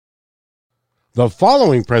The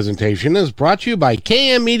following presentation is brought to you by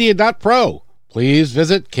kmmedia.pro. Please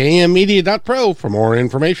visit kmmedia.pro for more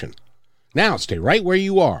information. Now stay right where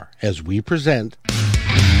you are as we present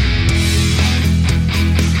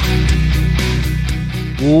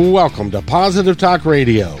Welcome to Positive Talk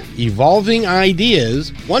Radio, evolving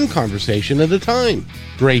ideas one conversation at a time.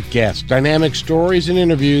 Great guests, dynamic stories and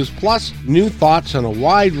interviews, plus new thoughts on a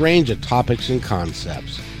wide range of topics and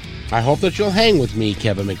concepts. I hope that you'll hang with me,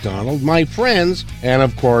 Kevin McDonald, my friends, and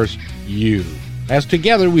of course, you. As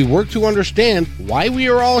together we work to understand why we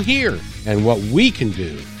are all here and what we can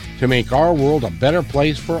do to make our world a better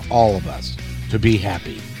place for all of us. To be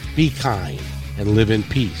happy, be kind, and live in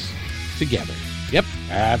peace together. Yep,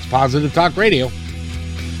 that's Positive Talk Radio.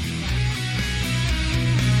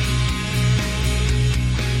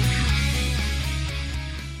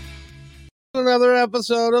 Another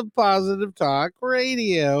episode of Positive Talk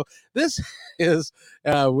Radio. This is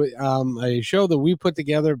a show that we put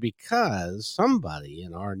together because somebody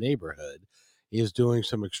in our neighborhood is doing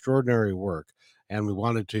some extraordinary work, and we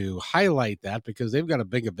wanted to highlight that because they've got a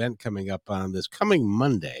big event coming up on this coming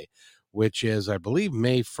Monday, which is, I believe,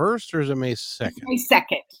 May 1st, or is it May 2nd? May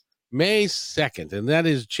 2nd. May 2nd, and that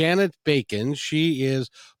is Janet Bacon. She is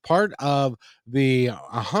part of the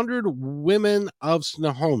 100 Women of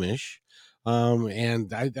Snohomish.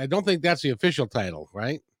 And I don't think that's the official title,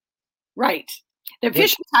 right? Right. The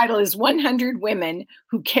official title is 100 Women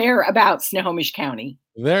Who Care About Snohomish County.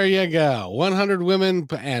 There you go. 100 women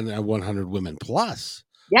and 100 women plus.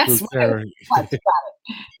 Yes. Plus, got it.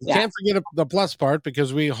 Yeah. Can't forget the plus part,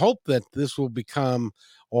 because we hope that this will become,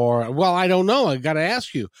 I don't know. I got to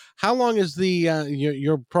ask you, how long has the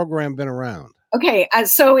your program been around? Okay.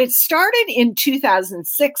 So it started in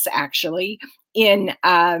 2006, actually. In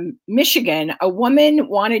Michigan, a woman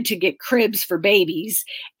wanted to get cribs for babies,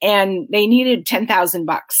 and they needed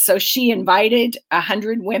 $10,000. So she invited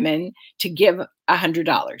 100 women to give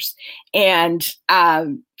 $100, and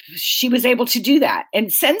she was able to do that.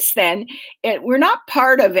 And since then, we're not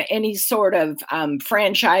part of any sort of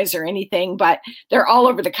franchise or anything, but they're all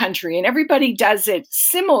over the country, and everybody does it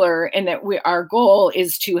similar in that our goal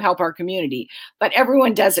is to help our community, but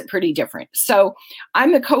everyone does it pretty different. So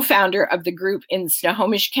I'm the co-founder of the group in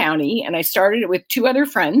Snohomish County, and I started it with two other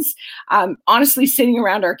friends, honestly sitting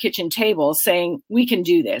around our kitchen table saying, we can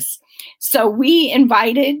do this. So we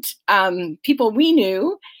invited people we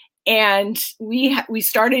knew, and we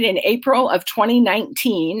started in April of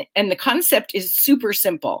 2019, and the concept is super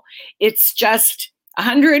simple. It's just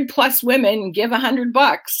 100 plus women give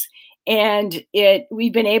 $100, and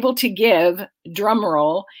we've been able to give, drum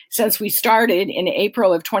roll, since we started in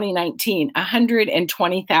April of 2019,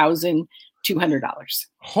 $120,200.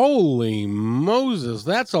 Holy Moses,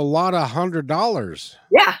 that's a lot of $100.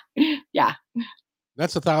 Yeah.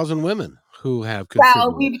 That's 1,000 women who have contributed.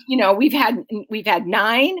 Well, we've had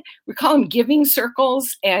 9. We call them giving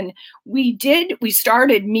circles, and we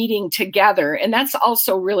started meeting together, and that's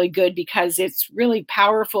also really good because it's really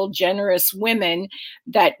powerful, generous women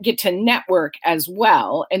that get to network as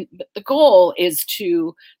well. And the goal is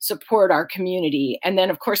to support our community. And then,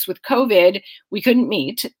 of course, with COVID, we couldn't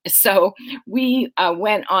meet, so we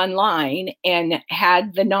went online and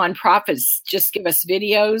had the nonprofits just give us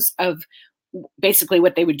videos of basically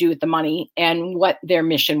what they would do with the money and what their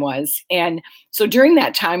mission was. And so during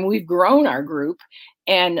that time, we've grown our group.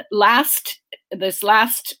 And this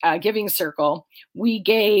last giving circle, we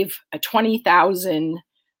gave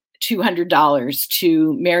 $20,200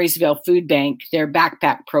 to Marysville Food Bank, their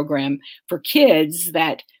backpack program for kids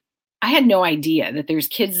that I had no idea that there's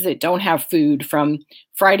kids that don't have food from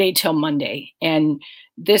Friday till Monday. And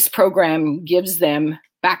this program gives them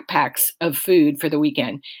backpacks of food for the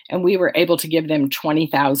weekend, and we were able to give them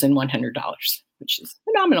 $20,100, which is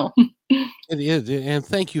phenomenal. It is, and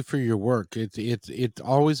thank you for your work. It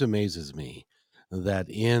always amazes me that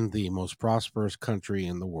in the most prosperous country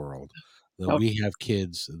in the world, that we have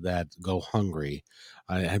kids that go hungry.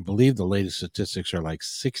 I believe the latest statistics are like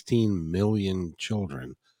 16 million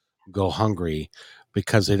children go hungry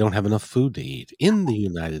because they don't have enough food to eat in the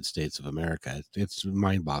United States of America. It's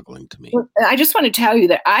mind-boggling to me. Well, I just want to tell you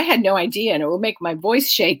that I had no idea, and it will make my voice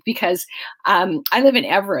shake because I live in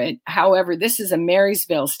Everett. However, this is a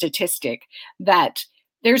Marysville statistic that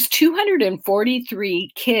there's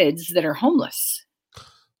 243 kids that are homeless.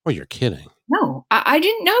 Oh, you're kidding. No, I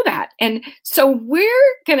didn't know that. And so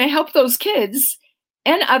we're going to help those kids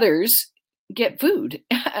and others get food.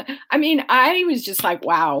 I mean, I was just like,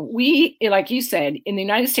 wow, like you said, in the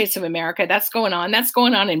United States of America, that's going on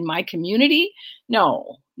in my community.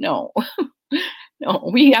 No,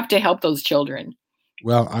 we have to help those children.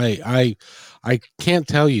 Well, I I can't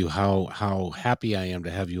tell you how happy I am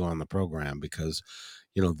to have you on the program, because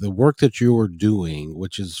the work that you are doing,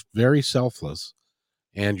 which is very selfless,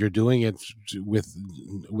 and you're doing it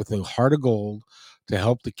with a heart of gold to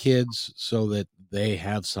help the kids so that they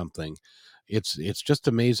have something. It's just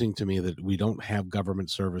amazing to me that we don't have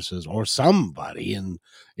government services or somebody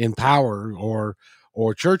in power or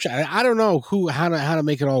church. I don't know how to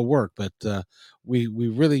make it all work, but we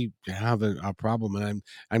really have a problem, and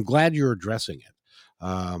I'm glad you're addressing it.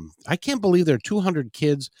 I can't believe there are 200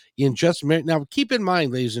 kids in just now. Keep in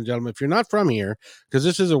mind, ladies and gentlemen, if you're not from here, because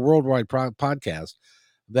this is a worldwide podcast,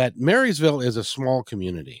 that Marysville is a small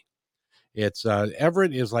community. It's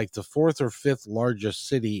Everett is like the fourth or fifth largest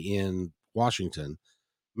city in Washington.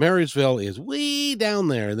 Marysville is way down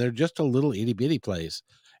there, and they're just a little itty bitty place,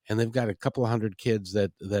 and they've got a couple of hundred kids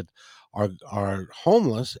that are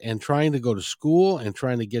homeless and trying to go to school and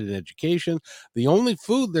trying to get an education. The only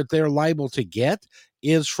food that they're liable to get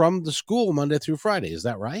is from the school Monday through Friday. Is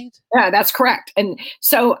that right? Yeah, that's correct. And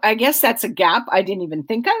so I guess that's a gap I didn't even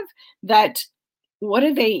think of. That what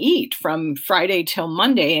do they eat from Friday till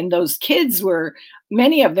Monday? And those kids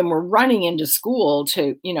many of them were running into school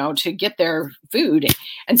to get their food.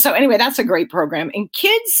 And so anyway, that's a great program. And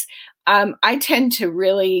kids, I tend to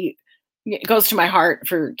really, it goes to my heart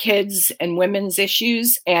for kids and women's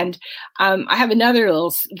issues. And I have another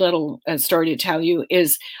little story to tell you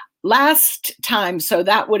is last time, so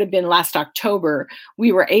that would have been last October,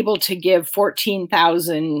 we were able to give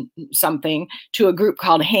 14,000 something to a group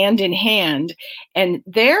called Hand in Hand. And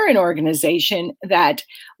they're an organization that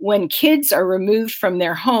when kids are removed from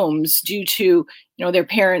their homes due to, their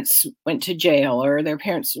parents went to jail or their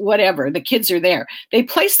parents, whatever, the kids are there. They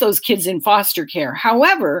place those kids in foster care.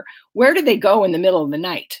 However, where do they go in the middle of the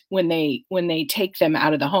night when they take them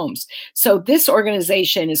out of the homes? So this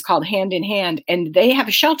organization is called Hand in Hand, and they have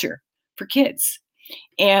a shelter for kids.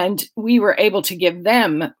 And we were able to give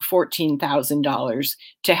them $14,000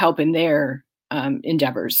 to help in their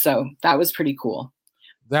endeavors. So that was pretty cool.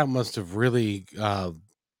 That must have really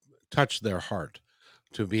touched their heart,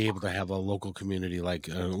 to be able to have a local community, like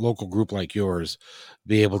a local group like yours,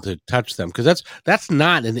 be able to touch them, because that's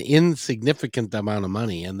not an insignificant amount of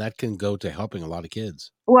money, and that can go to helping a lot of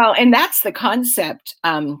kids. Well, and that's the concept.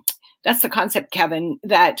 That's the concept, Kevin,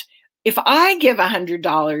 that if I give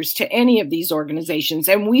 $100 to any of these organizations,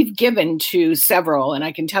 and we've given to several, and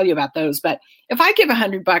I can tell you about those, but if I give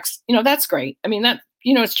 $100, that's great. I mean, that,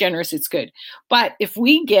 it's generous, it's good. But if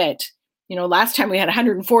we get, last time we had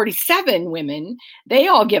 147 women, they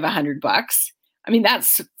all give $100. I mean,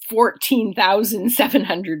 that's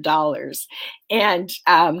 $14,700. And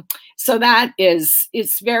so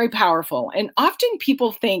it's very powerful. And often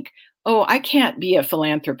people think, oh, I can't be a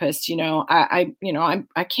philanthropist. I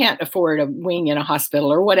can't afford a wing in a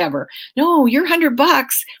hospital or whatever. No, your $100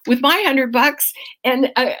 with my $100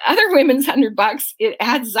 and other women's $100, it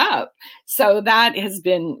adds up. So that has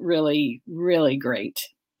been really, really great.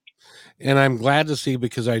 And I'm glad to see,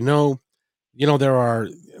 because I know, there are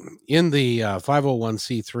in the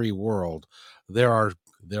 501c3 world, there are,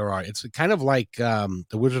 it's kind of like the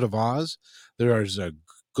Wizard of Oz. There are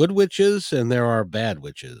good witches and there are bad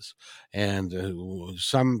witches. And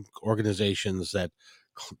some organizations that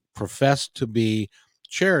profess to be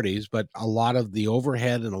charities, but a lot of the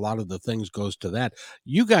overhead and a lot of the things goes to that.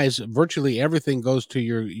 You guys, virtually everything goes to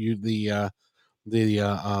the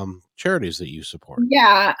charities that you support.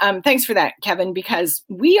 Yeah. Thanks for that, Kevin, because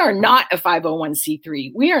we are not a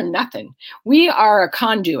 501c3. We are nothing. We are a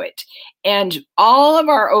conduit, and all of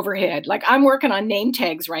our overhead, like I'm working on name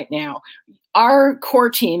tags right now. Our core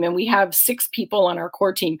team, and we have 6 people on our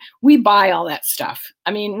core team, we buy all that stuff.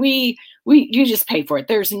 I mean, you just pay for it.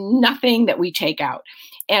 There's nothing that we take out.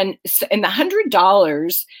 And the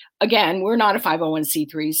 $100, again, we're not a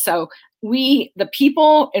 501c3. So the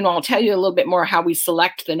people, and I'll tell you a little bit more how we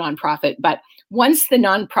select the nonprofit, but once the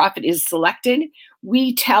nonprofit is selected,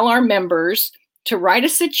 we tell our members to write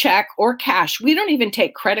us a check or cash. We don't even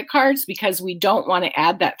take credit cards because we don't want to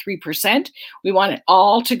add that 3%. We want it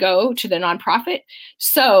all to go to the nonprofit.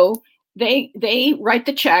 So they write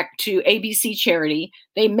the check to ABC Charity.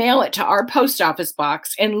 They mail it to our post office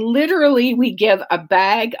box, and literally we give a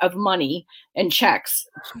bag of money and checks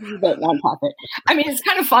to the nonprofit. I mean, it's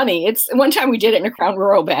kind of funny. It's one time we did it in a Crown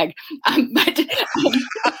Royal bag, but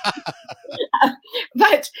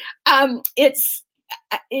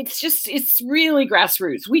it's really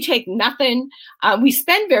grassroots. We take nothing. We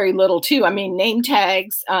spend very little too. I mean, name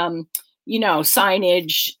tags,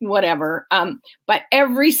 signage, whatever. But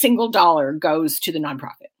every single dollar goes to the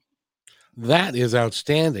nonprofit. That is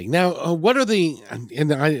outstanding. Now, what are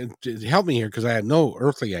and I help me here because I had no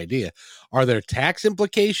earthly idea. Are there tax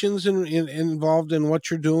implications involved in what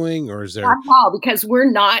you're doing, or is there? Not at all, because we're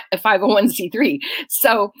not a 501c3.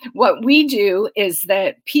 So what we do is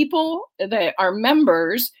that people that are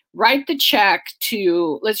members write the check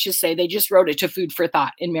to, let's just say they just wrote it to Food for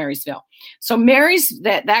Thought in Marysville. So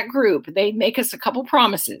that group, they make us a couple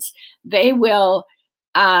promises. They will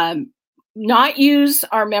not use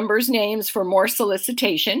our members' names for more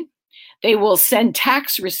solicitation. They will send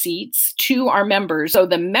tax receipts to our members. So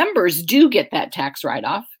the members do get that tax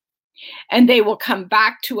write-off. And they will come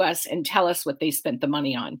back to us and tell us what they spent the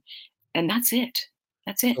money on. And that's it.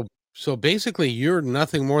 That's it. So basically, you're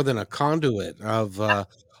nothing more than a conduit of.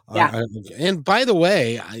 Yeah. And by the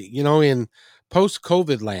way, in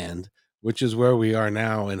post-COVID land, which is where we are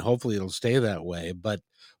now, and hopefully it'll stay that way. But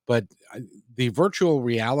the virtual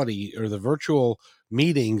reality or the virtual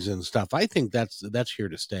meetings and stuff, I think that's here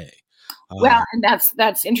to stay. Well, and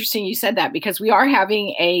that's interesting you said that, because we are having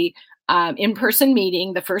a in-person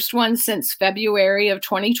meeting, the first one since February of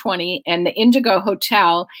 2020, and the Indigo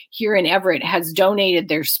Hotel here in Everett has donated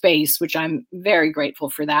their space, which I'm very grateful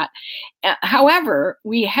for that. However,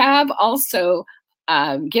 we have also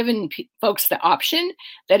given folks the option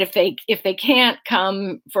that if they can't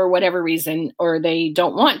come for whatever reason, or they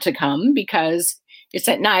don't want to come because it's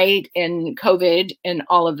at night and COVID and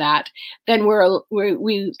all of that, then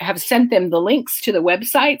we have sent them the links to the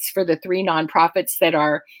websites for the 3 nonprofits that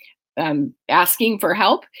are asking for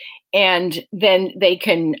help, and then they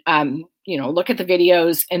can look at the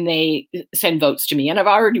videos and they send votes to me, and I've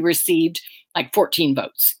already received like 14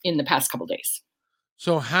 votes in the past couple days.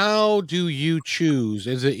 So how do you choose?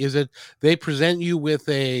 Is it they present you with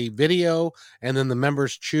a video and then the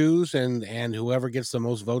members choose, and whoever gets the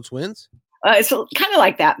most votes wins? It's kind of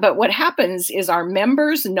like that. But what happens is our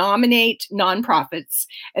members nominate nonprofits,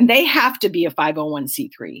 and they have to be a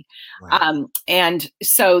 501c3. Right. And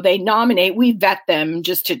so they nominate, we vet them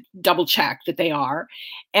just to double check that they are.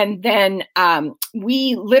 And then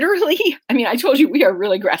we literally, I told you we are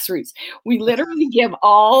really grassroots. We literally give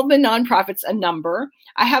all the nonprofits a number.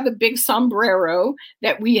 I have a big sombrero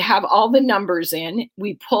that we have all the numbers in.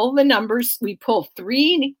 We pull the numbers, we pull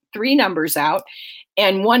three numbers out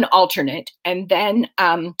and 1 alternate. And then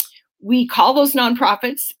we call those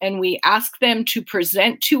nonprofits and we ask them to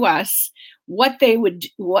present to us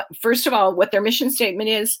first of all, what their mission statement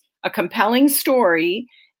is, a compelling story,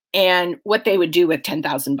 and what they would do with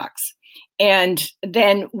 $10,000. And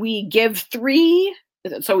then we give 3,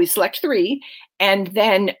 so we select 3, and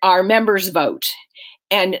then our members vote.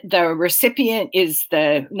 And the recipient is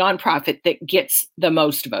the nonprofit that gets the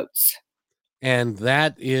most votes. And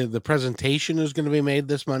that is the presentation is going to be made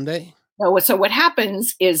this Monday? So what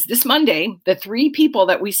happens is this Monday, the 3 people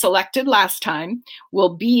that we selected last time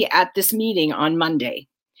will be at this meeting on Monday.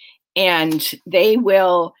 And they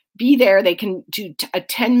will be there. They can do a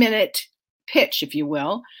 10-minute pitch, if you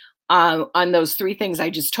will, on those 3 things I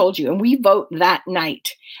just told you. And we vote that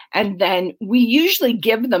night. And then we usually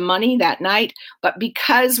give the money that night. But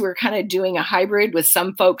because we're kind of doing a hybrid with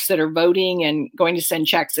some folks that are voting and going to send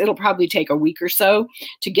checks, it'll probably take a week or so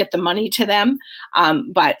to get the money to them.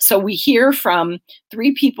 But so we hear from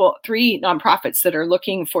 3 nonprofits that are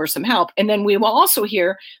looking for some help. And then we will also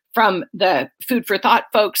hear from the Food for Thought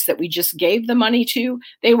folks that we just gave the money to.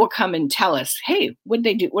 They will come and tell us, hey, what do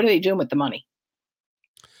they do? What are they doing with the money?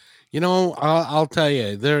 I'll tell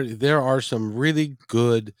you, there are some really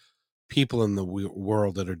good people in the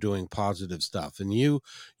world that are doing positive stuff, and you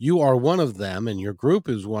are one of them, and your group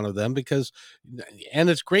is one of them, and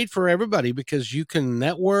it's great for everybody because you can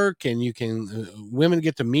network, and you can women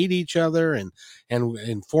get to meet each other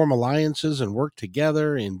and form alliances and work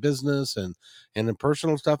together in business and in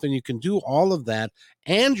personal stuff, and you can do all of that,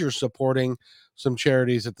 and you're supporting some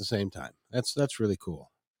charities at the same time. That's really cool.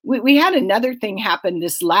 We had another thing happen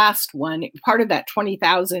this last one, part of that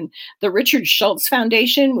 20,000, the Richard Schultz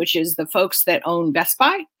Foundation, which is the folks that own Best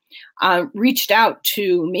Buy, reached out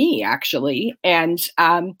to me actually, and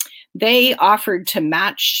they offered to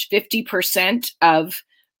match 50% of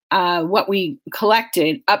what we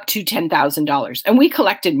collected up to $10,000. And we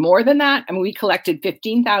collected more than that. We collected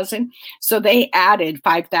 15,000. So they added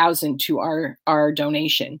 5,000 to our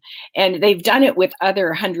donation. And they've done it with other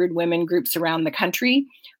 100 women groups around the country.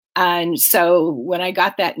 And so when I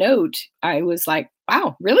got that note, I was like,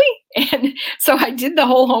 wow, really? And so I did the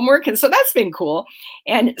whole homework. And so that's been cool.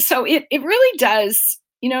 And so it really does,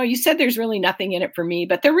 you said there's really nothing in it for me,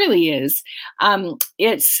 but there really is.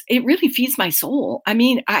 It really feeds my soul.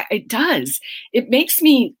 It does. It makes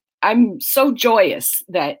me, I'm so joyous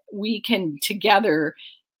that we can together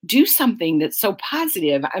do something that's so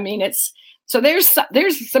positive. I mean,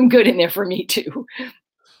 there's some good in there for me too.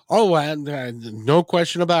 Oh, and no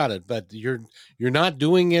question about it. But you're not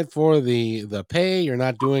doing it for the pay. You're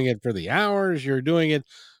not doing it for the hours. You're doing it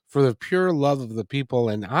for the pure love of the people.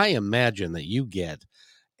 And I imagine that you get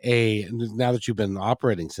now that you've been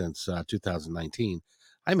operating since 2019,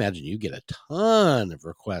 I imagine you get a ton of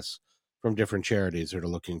requests from different charities that are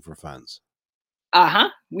looking for funds.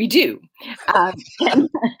 We do. And,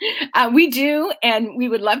 we do, and we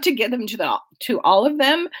would love to get them to all of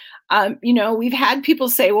them. We've had people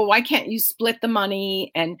say, well, why can't you split the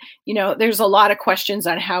money? And, there's a lot of questions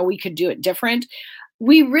on how we could do it different.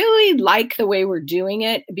 We really like the way we're doing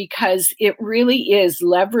it because it really is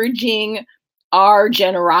leveraging our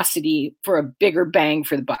generosity for a bigger bang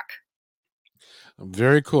for the buck.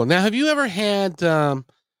 Very cool. Now, have you ever had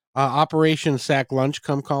Operation Sack Lunch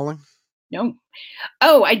come calling? No.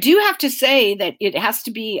 Oh, I do have to say that it has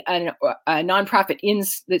to be a nonprofit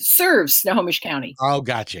that serves Snohomish County. Oh,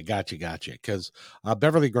 gotcha. Because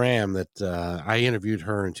Beverly Graham, that I interviewed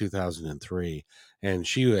her in 2003, and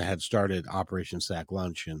she had started Operation Sack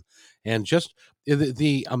Lunch, and just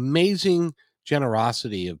the amazing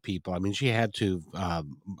generosity of people. I mean, she had to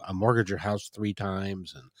mortgage her house 3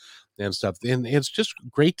 times and stuff. And it's just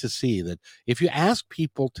great to see that if you ask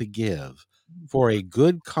people to give for a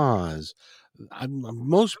good cause,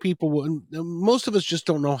 most of us just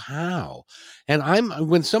don't know how. And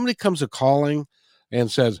when somebody comes a calling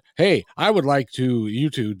and says, hey, I would like you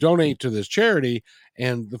to donate to this charity,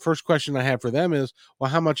 and the first question I have for them is, well,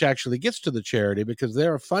 how much actually gets to the charity? Because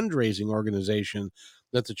they're a fundraising organization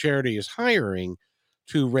that the charity is hiring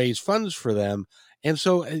to raise funds for them. And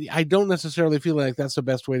so I don't necessarily feel like that's the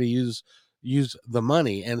best way to use the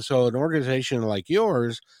money. And so an organization like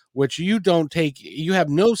yours, which you have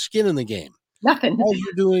no skin in the game. Nothing. All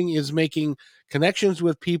you're doing is making connections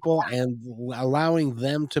with people and allowing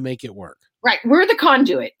them to make it work. Right. We're the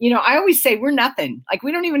conduit. I always say we're nothing. Like,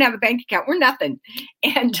 we don't even have a bank account. We're nothing.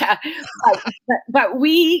 And, but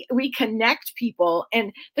we connect people,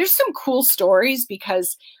 and there's some cool stories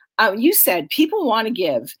because you said people want to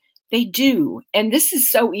give. They do. And this is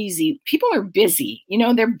so easy. People are busy,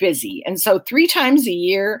 they're busy. And so 3 times a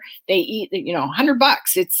year they eat, $100.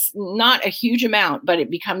 It's not a huge amount, but it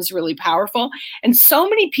becomes really powerful. And so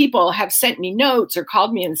many people have sent me notes or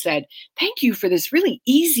called me and said, thank you for this really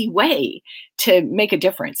easy way to make a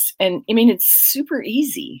difference. And I mean, it's super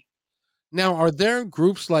easy. Now, are there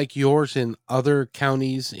groups like yours in other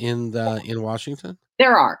counties in Washington?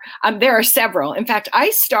 There are several. In fact, I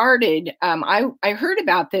started, I heard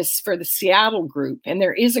about this for the Seattle group, and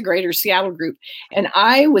there is a Greater Seattle group, and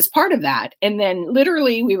I was part of that. And then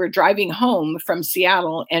literally we were driving home from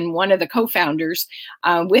Seattle, and one of the co-founders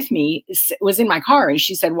with me was in my car, and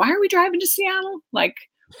she said, why are we driving to Seattle? Like,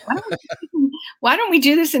 why don't we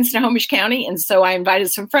do this in Snohomish County? And so I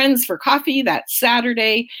invited some friends for coffee that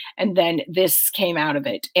Saturday, and then this came out of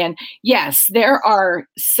it. And yes, there are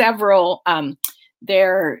several,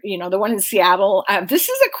 the one in Seattle. This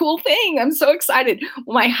is a cool thing. I'm so excited.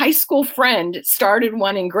 My high school friend started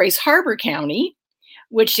one in Grace Harbor County,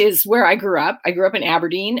 which is where I grew up. I grew up in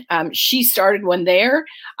Aberdeen. She started one there.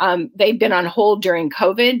 They've been on hold during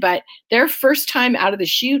COVID, but their first time out of the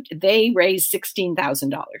chute, they raised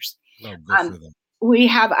 $16,000. Oh, good for them.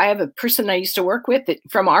 I have a person I used to work with that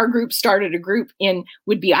from our group started a group in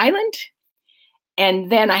Whidbey Island.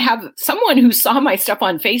 And then I have someone who saw my stuff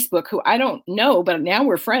on Facebook who I don't know, but now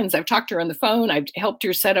we're friends. I've talked to her on the phone. I've helped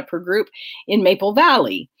her set up her group in Maple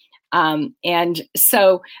Valley. And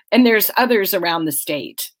there's others around the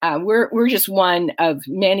state. We're just one of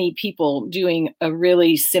many people doing a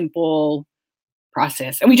really simple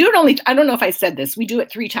process. And we do it I don't know if I said this, we do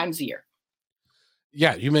it 3 times a year.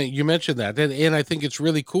 Yeah, you mentioned that. And I think it's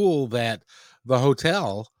really cool that the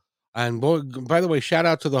hotel, and by the way, shout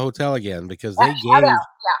out to the hotel again, because they gave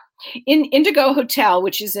in Indigo Hotel,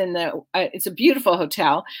 which is in it's a beautiful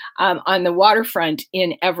hotel on the waterfront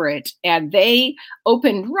in Everett, and they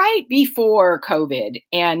opened right before COVID,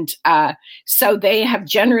 and so they have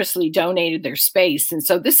generously donated their space, and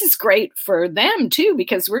so this is great for them too,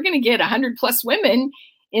 because we're going to get 100+ women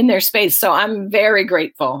in their space. So I'm very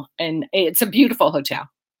grateful, and it's a beautiful hotel.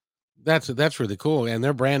 That's really cool, and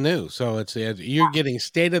they're brand new, so you're getting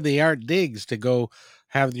state-of-the-art digs to go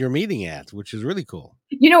have your meeting at, which is really cool.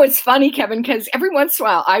 It's funny, Kevin, because every once in a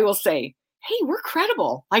while I will say, hey, we're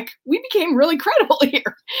credible. Like, we became really credible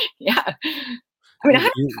here. Yeah. I mean,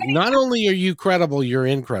 not only are you credible, you're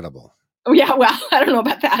incredible. Oh, yeah. Well, I don't know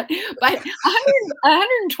about that, but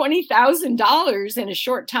 $120,000 in a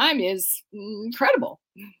short time is incredible.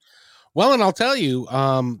 Well, and I'll tell you,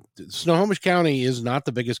 Snohomish County is not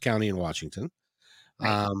the biggest county in Washington.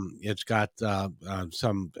 Right. It's got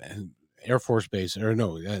some Air Force base or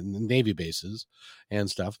no Navy bases and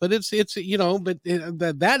stuff, but it's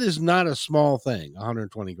that is not a small thing.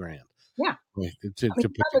 120 grand Yeah. to I mean, put you have a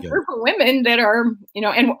together. group of women that are,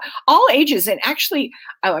 and all ages. And actually,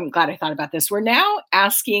 oh, I'm glad I thought about this. We're now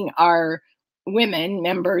asking our women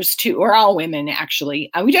members to, or all women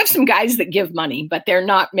actually. We do have some guys that give money, but they're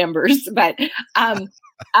not members. But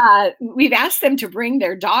we've asked them to bring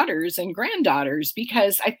their daughters and granddaughters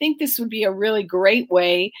because I think this would be a really great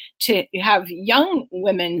way to have young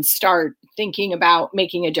women start thinking about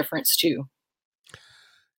making a difference too.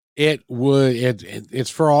 It would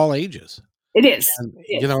it's for all ages. It is. And,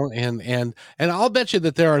 It is. and I'll bet you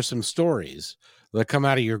that there are some stories that come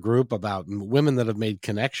out of your group about women that have made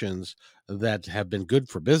connections that have been good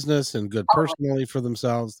for business and good personally for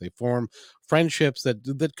themselves. They form friendships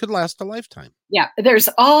that could last a lifetime. Yeah, there's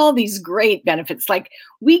all these great benefits. Like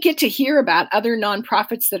we get to hear about other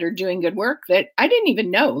nonprofits that are doing good work that I didn't even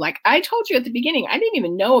know. Like I told you at the beginning, I didn't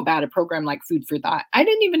even know about a program like Food for Thought. I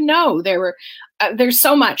didn't even know there's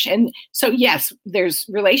so much. And so, yes, there's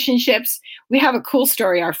relationships. We have a cool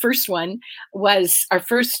story. Our first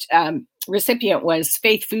recipient was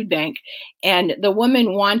Faith Food Bank, and the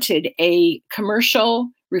woman wanted a commercial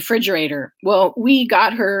refrigerator. Well, we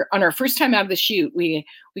got her on our first time out of the chute. We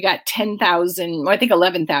got 10,000, I think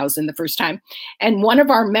 11,000 the first time. And one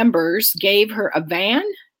of our members gave her a van.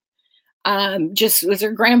 Just was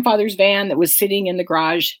her grandfather's van that was sitting in the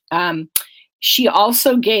garage. She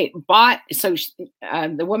also the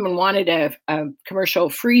woman wanted a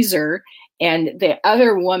commercial freezer, and this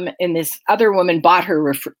other woman bought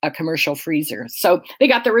her a commercial freezer. So they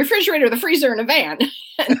got the refrigerator, the freezer, and a van,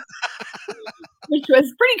 which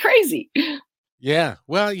was pretty crazy. Yeah.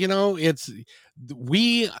 Well,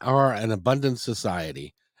 we are an abundant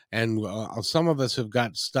society, and some of us have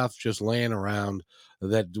got stuff just laying around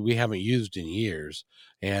that we haven't used in years,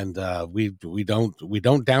 and we don't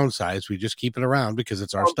downsize. We just keep it around because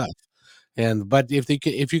it's our stuff. But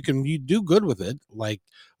if you can do good with it, like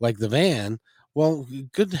the van, well,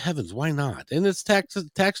 good heavens, why not? And it's tax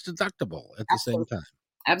deductible at the same time.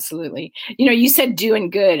 Absolutely. You said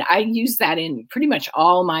doing good. I use that in pretty much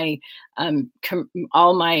all my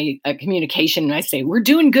communication. I say, we're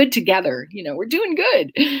doing good together. We're doing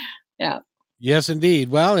good. Yeah. Yes, indeed.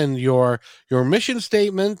 Well, in your mission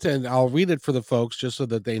statement, and I'll read it for the folks just so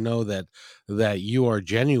that they know that you are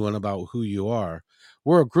genuine about who you are.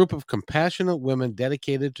 We're a group of compassionate women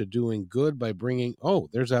dedicated to doing good by bringing,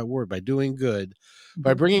 there's that word, by doing good,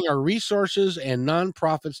 by bringing our resources and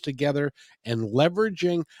nonprofits together and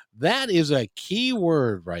leveraging. That is a key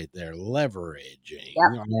word right there, leveraging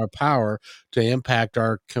our power to impact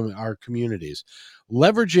our communities.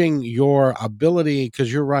 Leveraging your ability,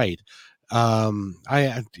 because you're right.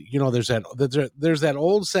 There's that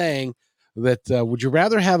old saying that would you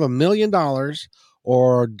rather have $1 million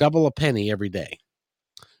or double a penny every day?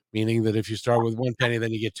 Meaning that if you start with 1 penny,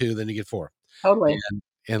 then you get 2, then you get 4. Totally.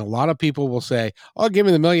 And a lot of people will say, "Oh, give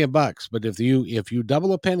me the $1 million." But if you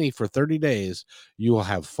double a penny for 30 days, you will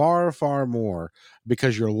have far, far more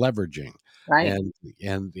because you're leveraging. Right.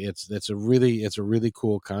 And it's a really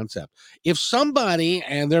cool concept. If somebody,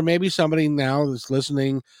 and there may be somebody now that's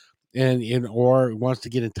listening or wants to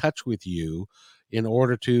get in touch with you in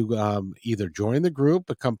order to either join the group,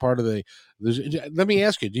 become part of let me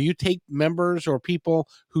ask you, do you take members or people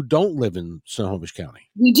who don't live in Snohomish County?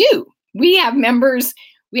 We do. We have members.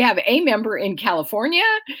 We have a member in California.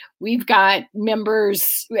 We've got members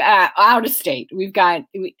out of state.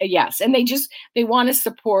 Yes. And they want to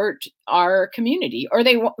support our community, or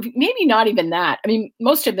maybe not even that. I mean,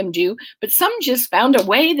 most of them do, but some just found a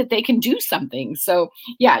way that they can do something. So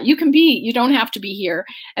yeah, you don't have to be here.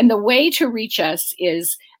 And the way to reach us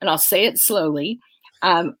is, and I'll say it slowly.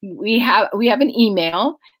 We have an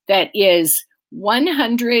email that is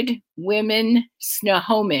 100 Women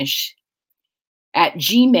Snohomish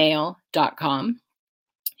 @gmail.com.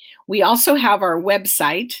 We also have our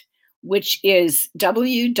website, which is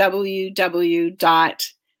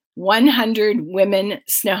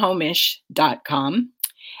www.100womensnohomish.com.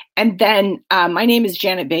 And then my name is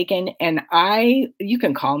Janet Bacon, and you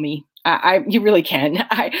can call me. You really can.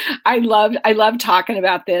 I love talking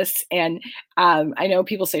about this, and I know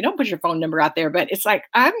people say don't put your phone number out there, but it's like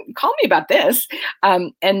call me about this.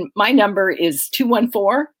 And my number is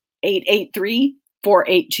 214-883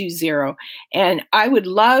 4820. And I would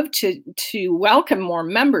love to welcome more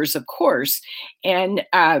members, of course, and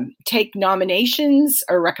take nominations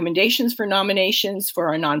or recommendations for nominations for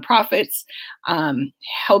our nonprofits.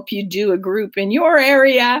 Help you do a group in your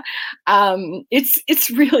area. It's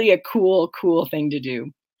really a cool thing to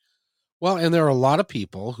do. Well, and there are a lot of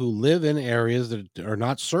people who live in areas that are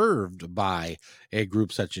not served by a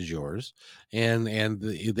group such as yours, and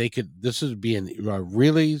they could. This would be a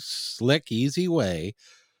really slick, easy way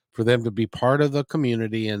for them to be part of the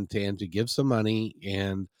community and to give some money.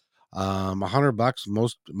 And $100,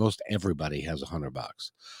 most everybody has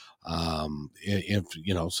 $100. If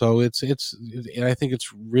you know, so I think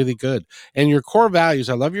it's really good. And your core values,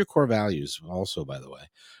 I love your core values also, by the way,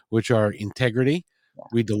 which are integrity.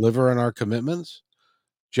 We deliver on our commitments,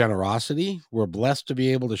 generosity. We're blessed to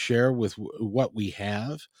be able to share with what we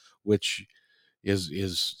have, which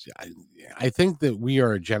is I think that we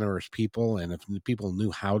are a generous people, and if people knew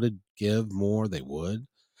how to give more, they would.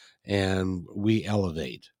 And we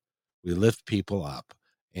elevate, we lift people up,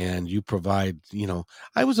 and you provide.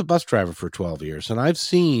 I was a bus driver for 12 years, and I've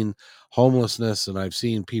seen homelessness, and I've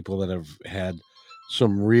seen people that have had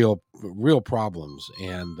some real problems,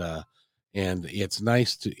 and it's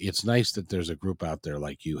nice that there's a group out there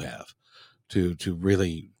like you have to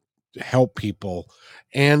really help people,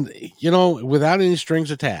 and without any strings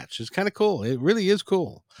attached. It's kind of cool. It really is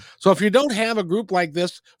cool. So if you don't have a group like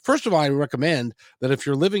this, first of all, I recommend that if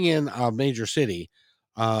you're living in a major city,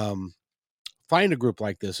 find a group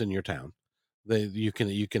like this in your town that you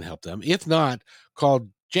can help them. If not, call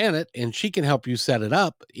Janet and she can help you set it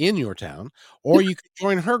up in your town, or you can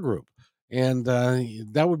join her group, and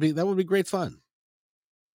that would be great fun.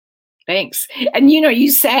 Thanks. And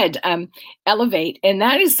you said elevate, and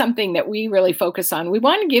that is something that we really focus on. We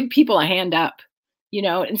want to give people a hand up.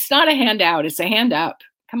 It's not a handout; it's a hand up.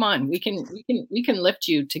 Come on, we can lift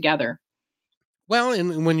you together. Well,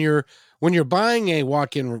 and when you're buying a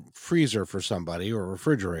walk-in freezer for somebody or a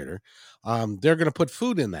refrigerator, they're going to put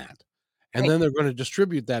food in that, and then they're going to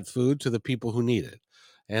distribute that food to the people who need it,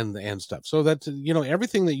 and stuff. So that's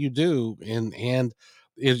everything that you do, and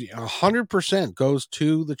is 100% goes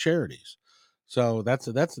to the charities. So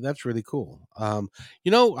that's really cool.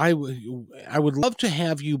 I would love to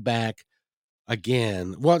have you back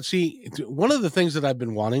again. Well, see, one of the things that I've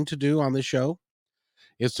been wanting to do on this show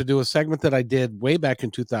is to do a segment that I did way back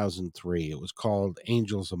in 2003. It was called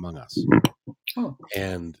Angels Among Us. Oh.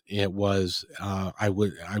 And it was I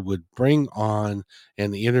would bring on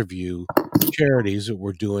and interview charities that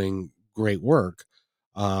were doing great work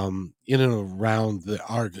in and around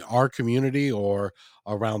our community or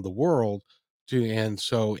around the world. And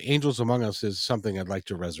so Angels Among Us is something I'd like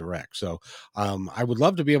to resurrect. So I would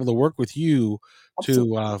love to be able to work with you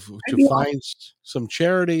to find some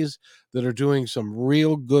charities that are doing some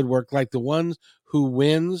real good work, like the ones who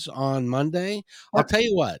wins on Monday. I'll tell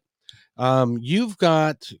you what, you've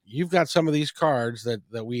got some of these cards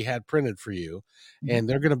that we had printed for you, and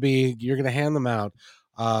you're going to hand them out.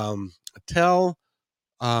 Tell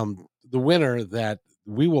the winner that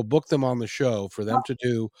we will book them on the show for them to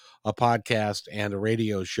do a podcast and a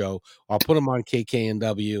radio show. I'll put them on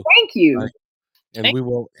KKNW. Thank you. And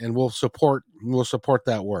we'll support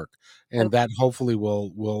that work, and that hopefully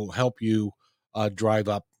will help you drive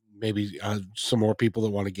up maybe some more people that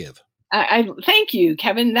want to give. I thank you,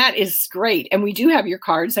 Kevin. That is great. And we do have your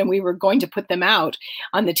cards, and we were going to put them out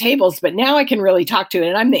on the tables, but now I can really talk to it.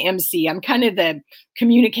 And I'm the MC. I'm kind of the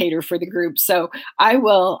communicator for the group. So I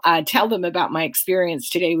will tell them about my experience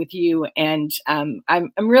today with you. And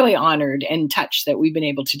I'm really honored and touched that we've been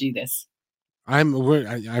able to do this. I'm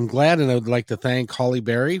glad, and I would like to thank Holly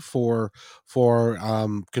Berry for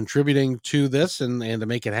contributing to this and to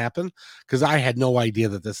make it happen, because I had no idea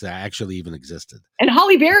that this actually even existed. And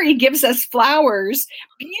Holly Berry gives us flowers,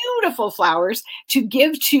 beautiful flowers, to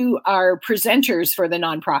give to our presenters for the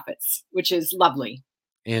nonprofits, which is lovely.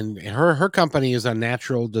 And her company is A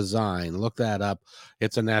Natural Design. Look that up.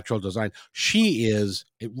 It's A Natural Design.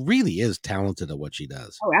 It really is talented at what she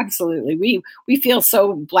does. Oh, absolutely. We feel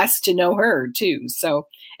so blessed to know her too. So,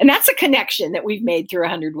 and that's a connection that we've made through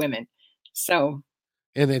 100 Women. So,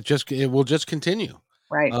 and it will just continue.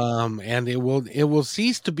 Right. And it will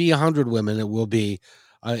cease to be 100 women. It will be,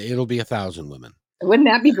 it'll be 1,000 women. Wouldn't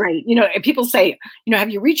that be great? If people say,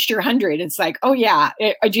 have you reached your 100? It's like, oh yeah.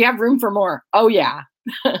 Do you have room for more? Oh yeah.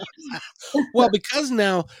 Well, because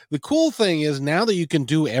now the cool thing is now that you can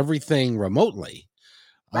do everything remotely,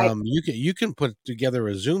 right. You can put together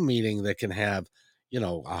a Zoom meeting that can have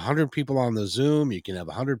 100 people on the Zoom. You can have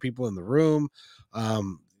 100 people in the room.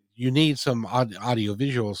 you need some audio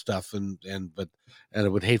visual stuff, and I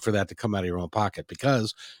would hate for that to come out of your own pocket,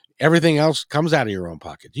 because everything else comes out of your own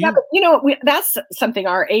pocket. Yeah, but that's something.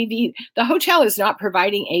 Our AV, the hotel is not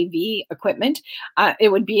providing AV equipment.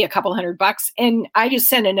 It would be a couple $100, and I just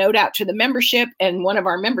sent a note out to the membership, and one of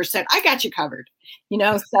our members said, "I got you covered."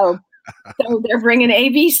 So they're bringing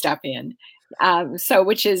AV stuff in,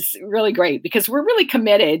 which is really great, because we're really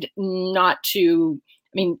committed not to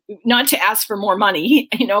ask for more money.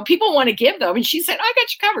 People want to give though, and she said, "I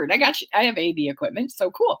got you covered. I have AV equipment."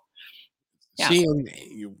 So cool. Yeah. See,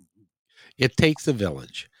 it takes a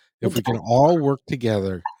village. If we can all work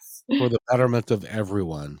together for the betterment of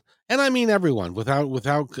everyone, and I mean everyone, without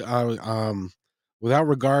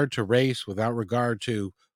regard to race, without regard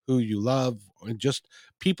to who you love, just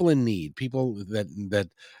people in need, people that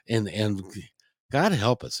and God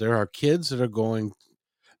help us. There are kids that are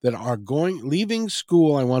leaving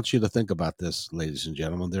school. I want you to think about this, ladies and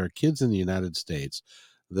gentlemen. There are kids in the United States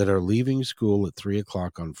that are leaving school at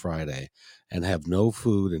 3:00 on Friday and have no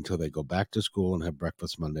food until they go back to school and have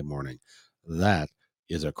breakfast Monday morning. That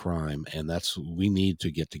is a crime, and we need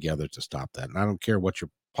to get together to stop that. And I don't care what your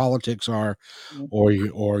politics are, or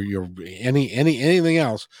your anything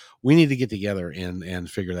else. We need to get together and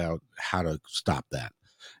figure out how to stop that.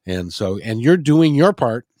 And you're doing your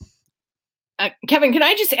part. Kevin, can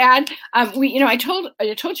I just add? I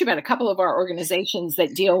told you about a couple of our organizations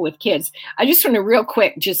that deal with kids. I just want to real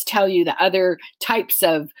quick just tell you the other types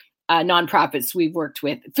of nonprofits we've worked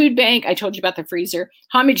with. Food Bank, I told you about the freezer.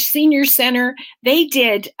 Homage Senior Center, they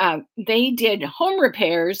did home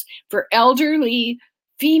repairs for elderly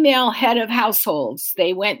female head of households.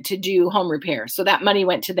 They went to do home repair, so that money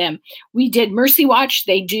went to them. We did Mercy Watch.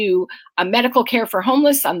 They do medical care for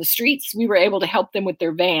homeless on the streets. We were able to help them with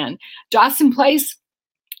their van. Dawson Place,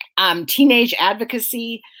 teenage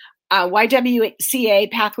advocacy. YWCA,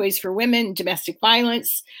 Pathways for Women, Domestic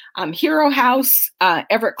Violence. Hero House,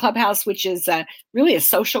 Everett Clubhouse, which is really a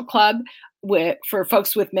social club for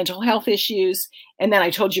folks with mental health issues. And then I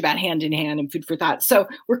told you about Hand in Hand and Food for Thought. So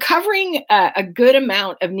we're covering a good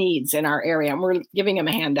amount of needs in our area, and we're giving them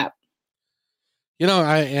a hand up.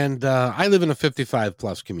 I live in a 55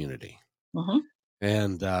 plus community. Mm-hmm.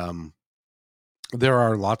 And there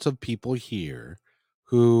are lots of people here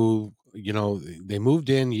who, they moved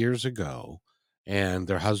in years ago, and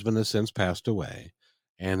their husband has since passed away.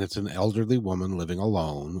 And it's an elderly woman living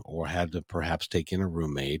alone, or had to perhaps take in a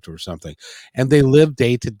roommate or something. And they live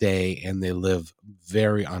day to day, and they live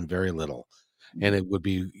on very little. And it would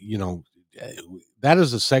be, that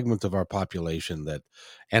is a segment of our population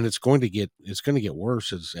and it's going to get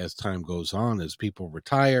worse as time goes on, as people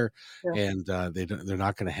retire. Yeah. And they're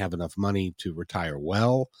not going to have enough money to retire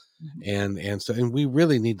well. Mm-hmm. And we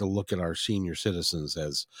really need to look at our senior citizens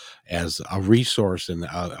as a resource and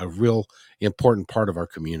a real important part of our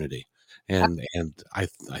community. And I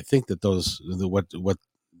think that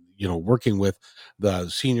working with the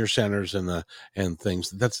senior centers and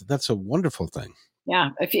things, that's a wonderful thing.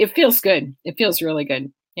 Yeah, it feels good. It feels really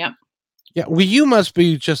good. Yeah. Yeah. Well, you must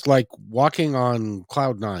be just like walking on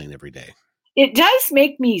cloud 9 every day. It does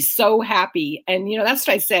make me so happy. And, that's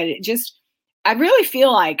what I said. I really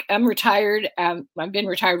feel like I'm retired. I've been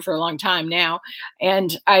retired for a long time now,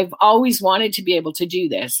 and I've always wanted to be able to do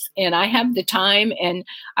this. And I have the time, and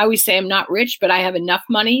I always say I'm not rich, but I have enough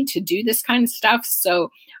money to do this kind of stuff.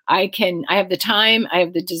 So I have the time, I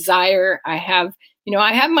have the desire, I have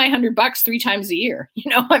my $100 3 times a year.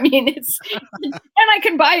 And I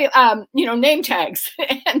can buy, name tags,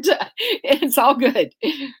 and it's all good.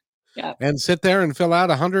 Yeah. And sit there and fill out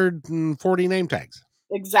 140 name tags.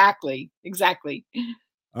 Exactly.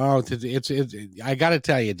 Oh, I got to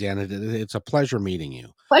tell you, Janet, it's a pleasure meeting you.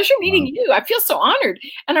 Pleasure meeting you. I feel so honored.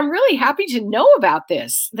 And I'm really happy to know about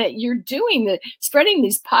this, that you're doing spreading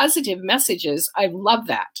these positive messages. I love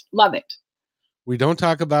that. Love it. We don't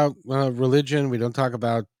talk about religion. We don't talk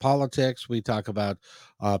about politics. We talk about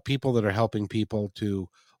people that are helping people to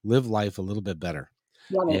live life a little bit better.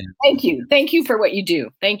 Thank you. Thank you for what you do.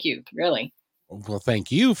 Thank you. Really. Well,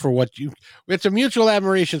 thank you for it's a mutual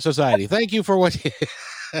admiration society. Thank you for what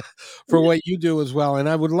you do as well. And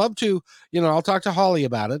I would love to, I'll talk to Holly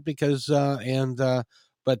about it, because,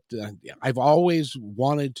 but I've always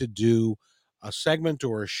wanted to do a segment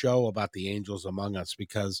or a show about the angels among us,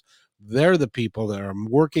 because they're the people that are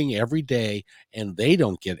working every day, and they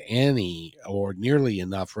don't get any or nearly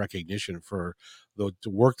enough recognition for the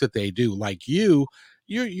work that they do. Like you're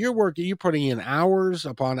working, you're putting in hours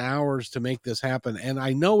upon hours to make this happen. And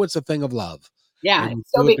I know it's a thing of love. Yeah.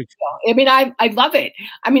 So big deal. I love it.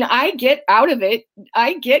 I get out of it.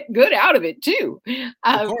 I get good out of it too.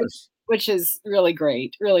 Of course. which is really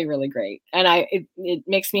great, really, really great. And it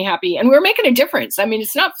makes me happy. And we're making a difference. I mean,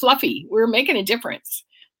 it's not fluffy. We're making a difference.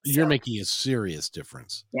 You're making a serious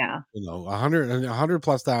difference. Yeah.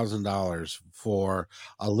 $100,000 for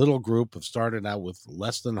a little group of started out with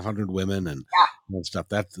less than 100 women and stuff.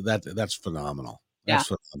 That's phenomenal. That's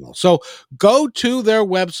phenomenal. So go to their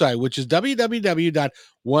website, which is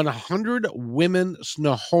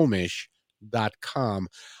www.100womensnohomish.com.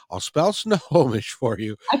 I'll spell Snohomish for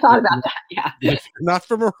you. I thought about that. Yeah. If you're not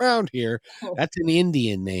from around here, that's an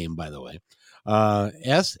Indian name, by the way.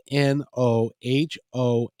 Snohomish.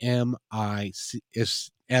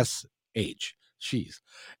 Jeez.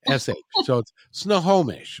 SH. So it's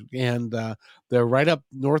Snohomish. And they're right up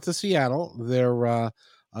north of Seattle. They're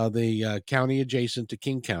the county adjacent to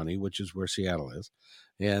King County, which is where Seattle is.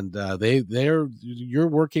 And you're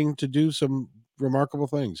working to do some remarkable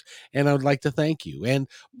things. And I would like to thank you. And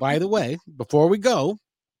by the way, before we go,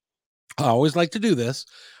 I always like to do this.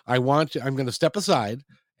 I'm going to step aside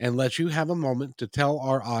and let you have a moment to tell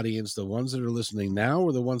our audience, the ones that are listening now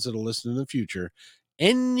or the ones that will listen in the future,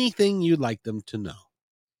 anything you'd like them to know.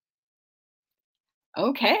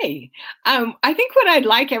 Okay. I think what I'd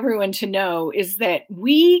like everyone to know is that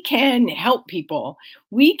we can help people.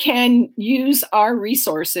 We can use our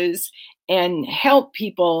resources and help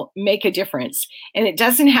people make a difference. And it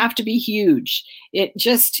doesn't have to be huge. It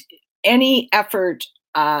just, any effort,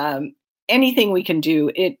 anything we can do,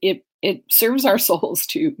 it serves our souls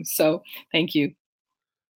too. So thank you.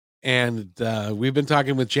 And we've been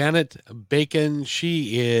talking with Janet Bacon.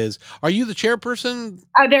 Are you the chairperson?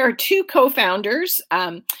 There are two co-founders.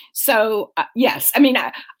 Yes, I mean,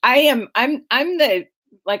 I'm the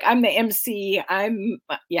MC.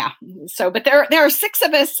 But there are 6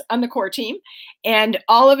 of us on the core team, and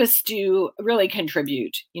all of us do really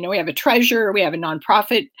contribute. You know, we have a treasurer, we have a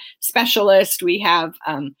nonprofit specialist, we have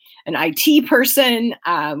an IT person.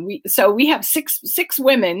 We have six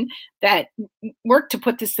women that work to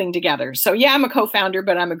put this thing together. So yeah, I'm a co-founder,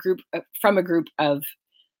 but I'm from a group of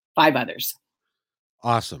 5 others.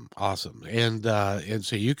 Awesome. And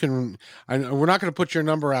so you can, we're not going to put your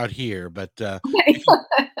number out here, but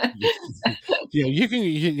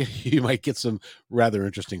you might get some rather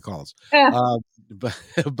interesting calls. But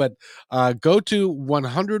go to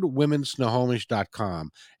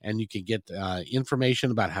 100womensnohomish.com and you can get information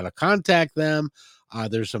about how to contact them.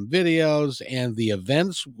 There's some videos and the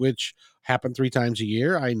events, which happen 3 times a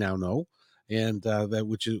year, I now know, and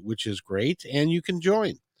which is great, and you can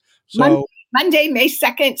join. So Monday, May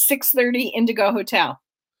 2nd, 6:30, Indigo Hotel.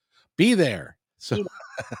 Be there. So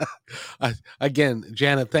again,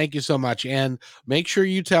 Janet, thank you so much. And make sure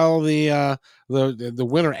you tell the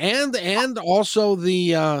winner and also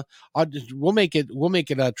we'll make it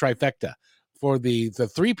a trifecta for the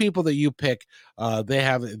 3 people that you pick. They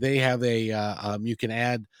have a you can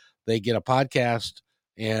add, they get a podcast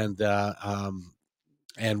and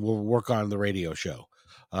we'll work on the radio show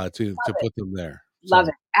to put them there. Love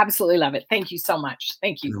it. Absolutely love it. Thank you so much.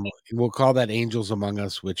 Thank you. We'll call that Angels Among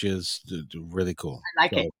Us, which is really cool. I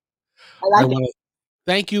like it. I want to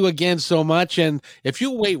thank you again so much. And if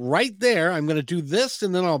you wait right there, I'm going to do this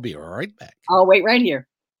and then I'll be right back. I'll wait right here.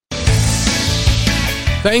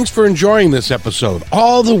 Thanks for enjoying this episode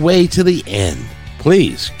all the way to the end.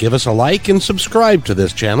 Please give us a like and subscribe to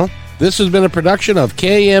this channel. This has been a production of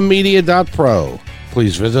kmmedia.pro.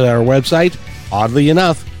 Please visit our website, oddly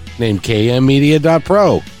enough, named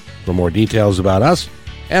kmmedia.pro, for more details about us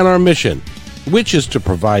and our mission, which is to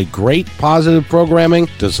provide great positive programming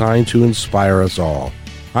designed to inspire us all.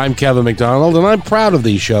 I'm Kevin McDonald, and I'm proud of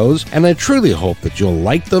these shows, and I truly hope that you'll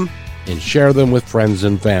like them and share them with friends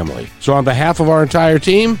and family. So on behalf of our entire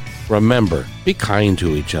team, remember, be kind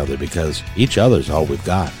to each other because each other's all we've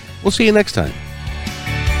got. We'll see you next time.